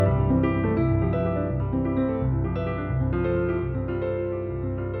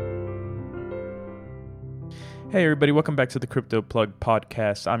Hey everybody, welcome back to the Crypto Plug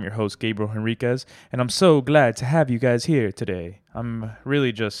podcast. I'm your host, Gabriel Henriquez, and I'm so glad to have you guys here today. I'm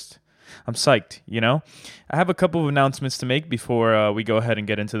psyched, I have a couple of announcements to make before we go ahead and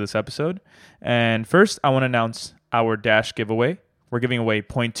get into this episode. And first, I want to announce our Dash giveaway. We're giving away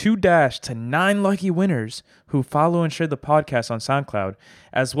 0.2 Dash to 9 lucky winners who follow and share the podcast on SoundCloud,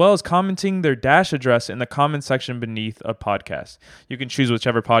 as well as commenting their Dash address in the comment section beneath a podcast. You can choose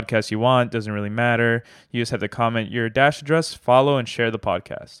whichever podcast you want, doesn't really matter. You just have to comment your Dash address, follow, and share the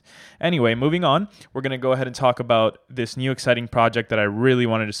podcast. Anyway, moving on, we're going to go ahead and talk about this new exciting project that I really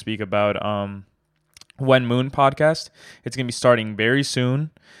wanted to speak about, When Moon podcast. It's going to be starting very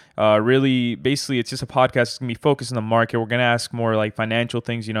soon. Basically, it's just a podcast that's going to be focused on the market. We're going to ask more like financial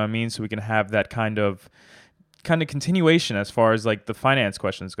things, so we can have that kind of continuation as far as like the finance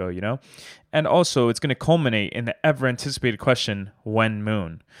questions go, And also, it's going to culminate in the ever-anticipated question, when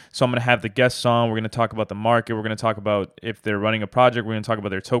moon? So I'm going to have the guests on. We're going to talk about the market. We're going to talk about if they're running a project. We're going to talk about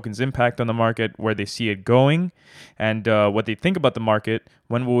their token's impact on the market, where they see it going, and what they think about the market.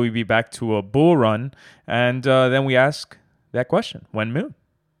 When will we be back to a bull run? And then we ask that question, when moon?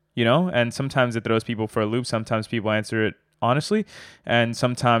 And sometimes it throws people for a loop. Sometimes people answer it honestly, and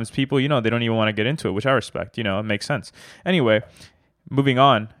sometimes people, they don't even want to get into it, which I respect. It makes sense. Anyway, moving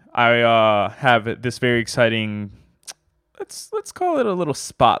on, I have this very exciting, let's call it a little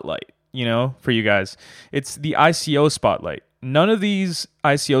spotlight, for you guys. It's the ICO spotlight. None of these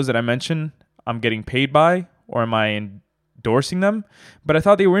ICOs that I mentioned I'm getting paid by, or am I endorsing them, but I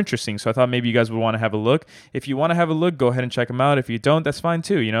thought they were interesting, so I thought maybe you guys would want to have a look. If you want to have a look, go ahead and check them out. If you don't, that's fine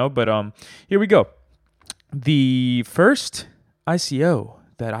too, but here we go. The first ICO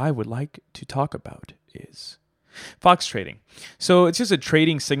that I would like to talk about is Fox Trading. So it's just a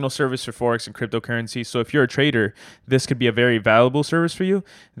trading signal service for Forex and cryptocurrency. So if you're a trader, this could be a very valuable service for you.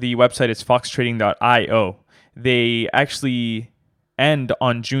 The website is foxtrading.io. They actually end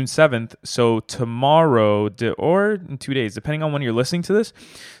on June 7th, so tomorrow or in 2 days, depending on when you're listening to this.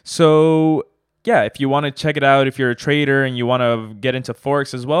 So yeah, if you want to check it out, if you're a trader and you want to get into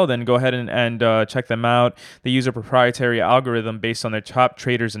Forex as well, then go ahead and check them out. They use a proprietary algorithm based on their top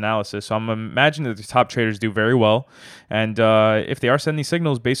traders analysis. So I'm imagining that the top traders do very well. And if they are sending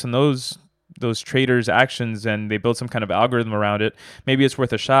signals based on those traders' actions and they build some kind of algorithm around it, maybe it's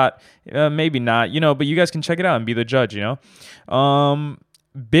worth a shot, maybe not, but you guys can check it out and be the judge,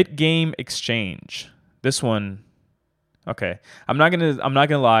 BitGame Exchange. This one, okay. I'm not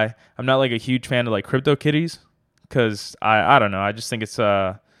gonna lie. I'm not like a huge fan of like CryptoKitties, because I don't know. I just think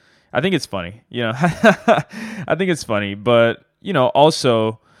I think it's funny, I think it's funny, but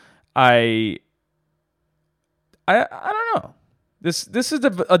also I don't know. This is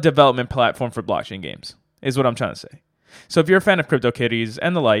a development platform for blockchain games, is what I'm trying to say. So if you're a fan of CryptoKitties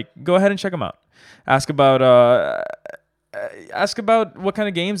and the like, go ahead and check them out. Ask about what kind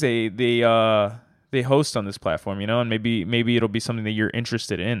of games they host on this platform, and maybe it'll be something that you're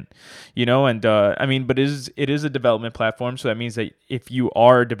interested in, but it is a development platform, so that means that if you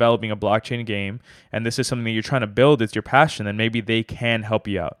are developing a blockchain game and this is something that you're trying to build, it's your passion, then maybe they can help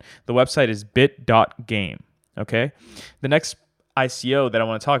you out. The website is bit.game. Okay, the next ICO that I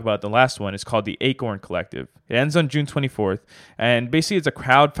want to talk about, the last one, is called the Acorn Collective. It ends on June 24th, and basically it's a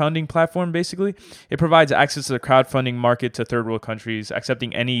crowdfunding platform. Basically, it provides access to the crowdfunding market to third world countries,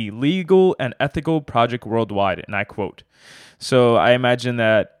 accepting any legal and ethical project worldwide, and I quote. So I imagine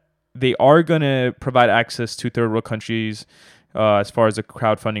that they are going to provide access to third world countries as far as the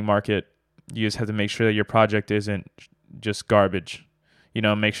crowdfunding market. You just have to make sure that your project isn't just garbage.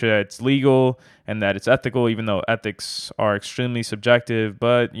 Make sure that it's legal and that it's ethical, even though ethics are extremely subjective.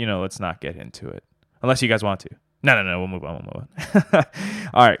 But, let's not get into it. Unless you guys want to. No, we'll move on.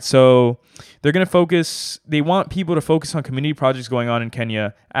 All right, so they want people to focus on community projects going on in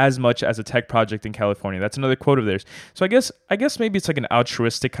Kenya as much as a tech project in California. That's another quote of theirs. So I guess maybe it's like an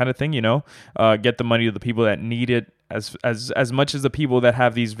altruistic kind of thing, get the money to the people that need it as much as the people that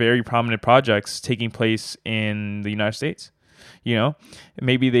have these very prominent projects taking place in the United States.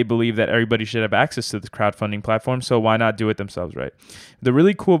 Maybe they believe that everybody should have access to this crowdfunding platform, so why not do it themselves, right? The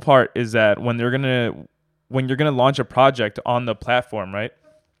really cool part is that when you're gonna launch a project on the platform, right,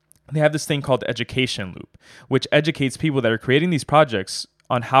 they have this thing called education loop, which educates people that are creating these projects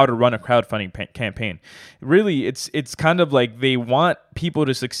on how to run a crowdfunding campaign. Really, it's kind of like they want people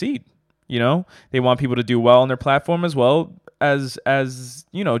to succeed. They want people to do well on their platform as well as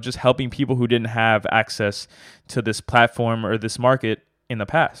just helping people who didn't have access to this platform or this market in the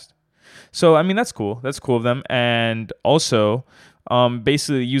past. So, that's cool. That's cool of them. And also,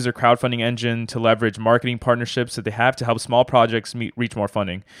 basically use their crowdfunding engine to leverage marketing partnerships that they have to help small projects reach more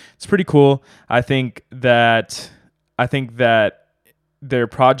funding. It's pretty cool. I think that their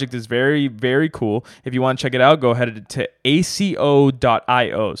project is very, very cool. If you want to check it out, go ahead to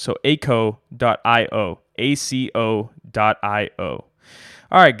ACO.io. So ACO.io. ACO.io.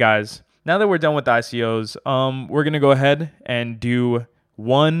 All right, guys. Now that we're done with the ICOs, we're going to go ahead and do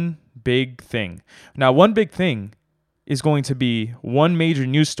one big thing. Now, one big thing is going to be one major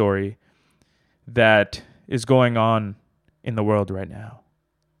news story that is going on in the world right now.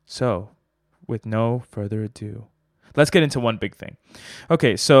 So, with no further ado, let's get into one big thing.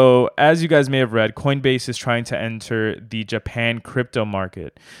 Okay, so as you guys may have read, Coinbase is trying to enter the Japan crypto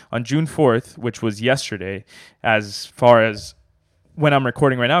market. On June 4th, which was yesterday, as far as when I'm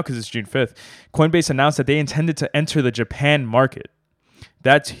recording right now because it's June 5th, Coinbase announced that they intended to enter the Japan market.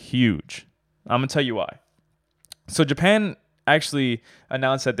 That's huge. I'm going to tell you why. So Japan actually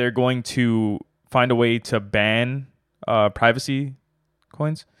announced that they're going to find a way to ban privacy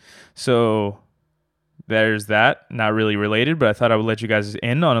coins. So there's that. Not really related, but I thought I would let you guys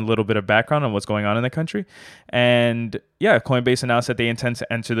in on a little bit of background on what's going on in the country. And yeah, Coinbase announced that they intend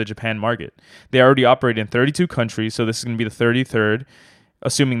to enter the Japan market. They already operate in 32 countries, so this is going to be the 33rd,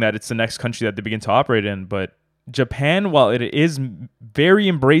 assuming that it's the next country that they begin to operate in. But Japan, while it is very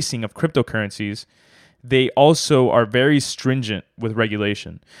embracing of cryptocurrencies, they also are very stringent with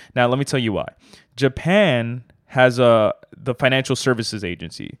regulation. Now, let me tell you why. Japan has the Financial Services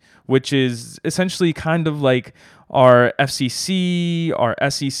Agency, which is essentially kind of like our FCC, our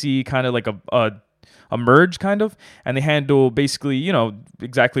SEC, kind of like a merge kind of, and they handle basically,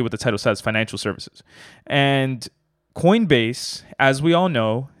 exactly what the title says, financial services. And Coinbase, as we all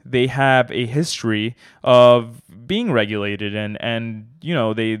know, they have a history of being regulated and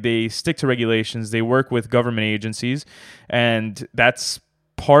they stick to regulations. They work with government agencies, and that's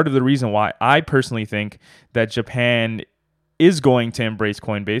part of the reason why I personally think that Japan is going to embrace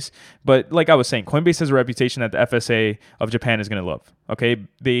Coinbase. But like I was saying, Coinbase has a reputation that the FSA of Japan is going to love. Okay,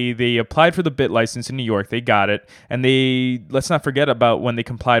 they applied for the BIT license in New York. They got it. And let's not forget about when they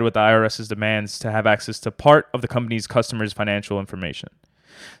complied with the IRS's demands to have access to part of the company's customers' financial information.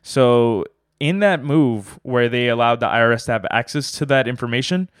 So in that move where they allowed the IRS to have access to that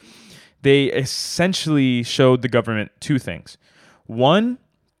information, they essentially showed the government two things. One,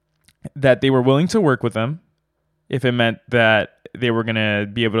 that they were willing to work with them if it meant that they were going to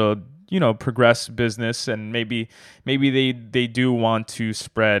be able to, progress business, and maybe they do want to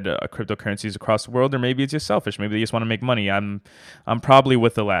spread cryptocurrencies across the world, or maybe it's just selfish. Maybe they just want to make money. I'm probably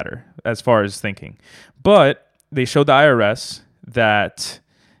with the latter as far as thinking. But they showed the IRS that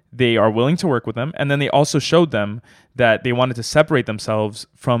they are willing to work with them, and then they also showed them that they wanted to separate themselves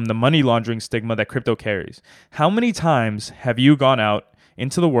from the money laundering stigma that crypto carries. How many times have you gone out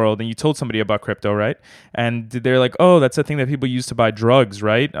into the world and you told somebody about crypto, right? And they're like, oh, that's the thing that people use to buy drugs,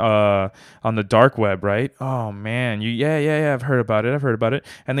 right? On the dark web, right? Oh man, yeah, I've heard about it.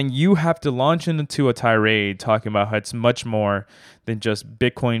 And then you have to launch into a tirade talking about how it's much more than just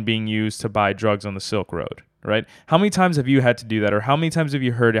Bitcoin being used to buy drugs on the Silk Road, right? How many times have you had to do that? Or how many times have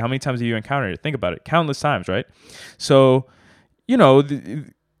you heard it? How many times have you encountered it? Think about it. Countless times, right? So,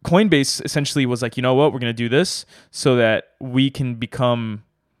 Coinbase essentially was like, you know what, we're going to do this so that we can become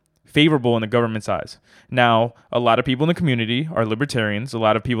favorable in the government's eyes. Now, a lot of people in the community are libertarians. A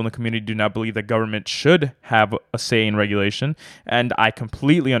lot of people in the community do not believe that government should have a say in regulation, and I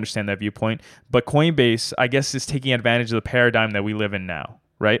completely understand that viewpoint. But Coinbase, I guess, is taking advantage of the paradigm that we live in now,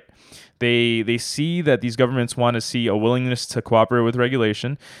 right? They see that these governments want to see a willingness to cooperate with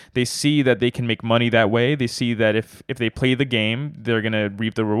regulation. They see that they can make money that way. They see that if they play the game, they're going to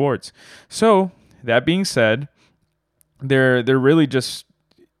reap the rewards. So that being said, they're really just,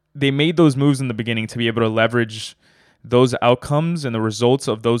 they made those moves in the beginning to be able to leverage those outcomes and the results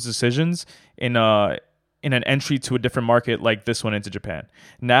of those decisions in an entry to a different market like this one into Japan.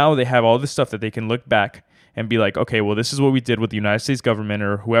 Now they have all this stuff that they can look back and be like, okay, well, this is what we did with the United States government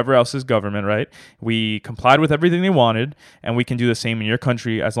or whoever else's government, right? We complied with everything they wanted, and we can do the same in your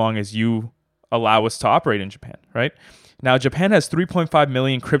country as long as you allow us to operate in Japan, right? Now, Japan has 3.5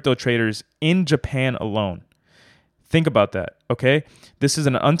 million crypto traders in Japan alone. Think about that, okay? This is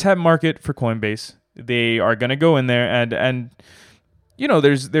an untapped market for Coinbase. They are going to go in there and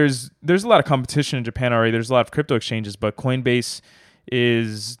there's a lot of competition in Japan already. There's a lot of crypto exchanges, but Coinbase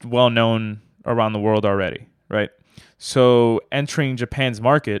is well known around the world already, right? So entering Japan's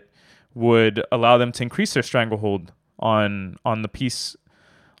market would allow them to increase their stranglehold on the piece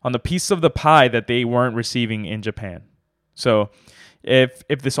of the pie that they weren't receiving in Japan. So if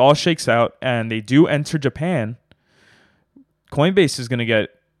this all shakes out and they do enter Japan, Coinbase is going to get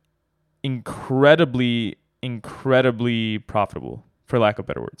incredibly profitable, for lack of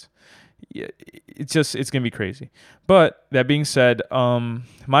better words. It's going to be crazy. But that being said,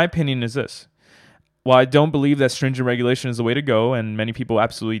 my opinion is this. While I don't believe that stringent regulation is the way to go, and many people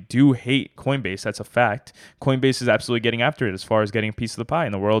absolutely do hate Coinbase, that's a fact, Coinbase is absolutely getting after it as far as getting a piece of the pie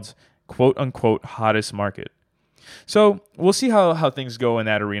in the world's quote-unquote hottest market. So we'll see how things go in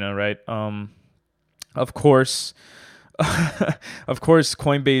that arena, right? Of course,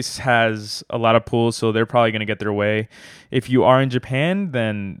 Coinbase has a lot of pools, so they're probably going to get their way. If you are in Japan,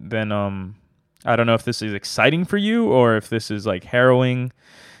 then I don't know if this is exciting for you or if this is like harrowing.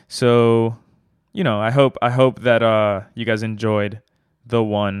 So, I hope that you guys enjoyed the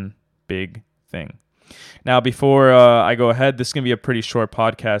one big thing. Now, before I go ahead, this is going to be a pretty short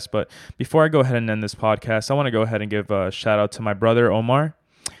podcast, but before I go ahead and end this podcast, I want to go ahead and give a shout out to my brother, Omar,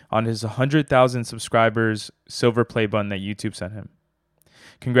 on his 100,000 subscribers silver play button that YouTube sent him.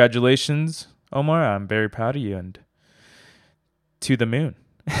 Congratulations, Omar. I'm very proud of you and to the moon.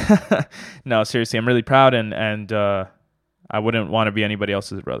 No, seriously, I'm really proud and I wouldn't want to be anybody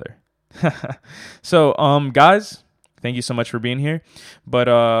else's brother. So, guys, thank you so much for being here. But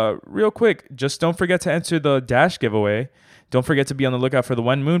real quick, just don't forget to enter the Dash giveaway. Don't forget to be on the lookout for the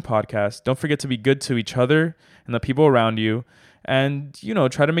One Moon podcast. Don't forget to be good to each other and the people around you. And,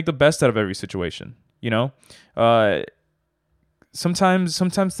 try to make the best out of every situation.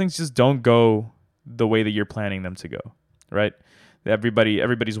 Sometimes things just don't go the way that you're planning them to go, right?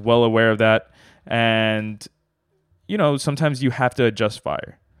 Everybody's well aware of that. And, sometimes you have to adjust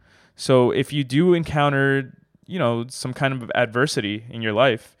fire. So if you do encounter, some kind of adversity in your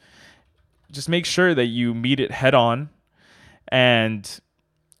life, just make sure that you meet it head on and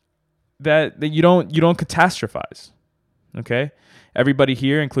that you don't catastrophize. Okay? Everybody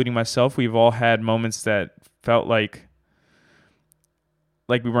here, including myself, we've all had moments that felt like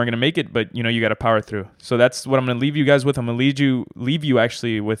we weren't going to make it, but you got to power through. So that's what I'm going to leave you guys with. I'm going to leave you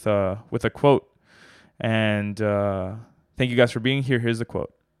actually with a quote. And thank you guys for being here. Here's the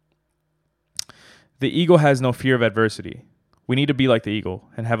quote. The eagle has no fear of adversity. We need to be like the eagle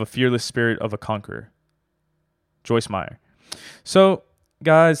and have a fearless spirit of a conqueror. Joyce Meyer. So,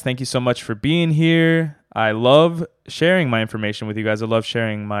 guys, thank you so much for being here. I love sharing my information with you guys. I love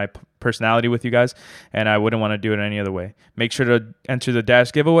sharing my personality with you guys, and I wouldn't want to do it any other way. Make sure to enter the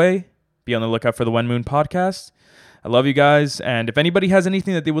Dash giveaway. Be on the lookout for the One Moon podcast. I love you guys, and if anybody has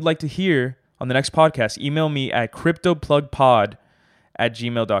anything that they would like to hear on the next podcast, email me at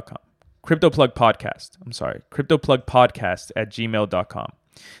cryptoplugpod@gmail.com. cryptoplugpodcast@gmail.com.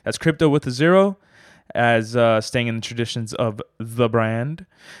 That's crypto with a zero, as staying in the traditions of the brand.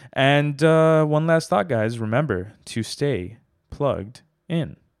 And one last thought, guys. Remember to stay plugged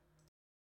in.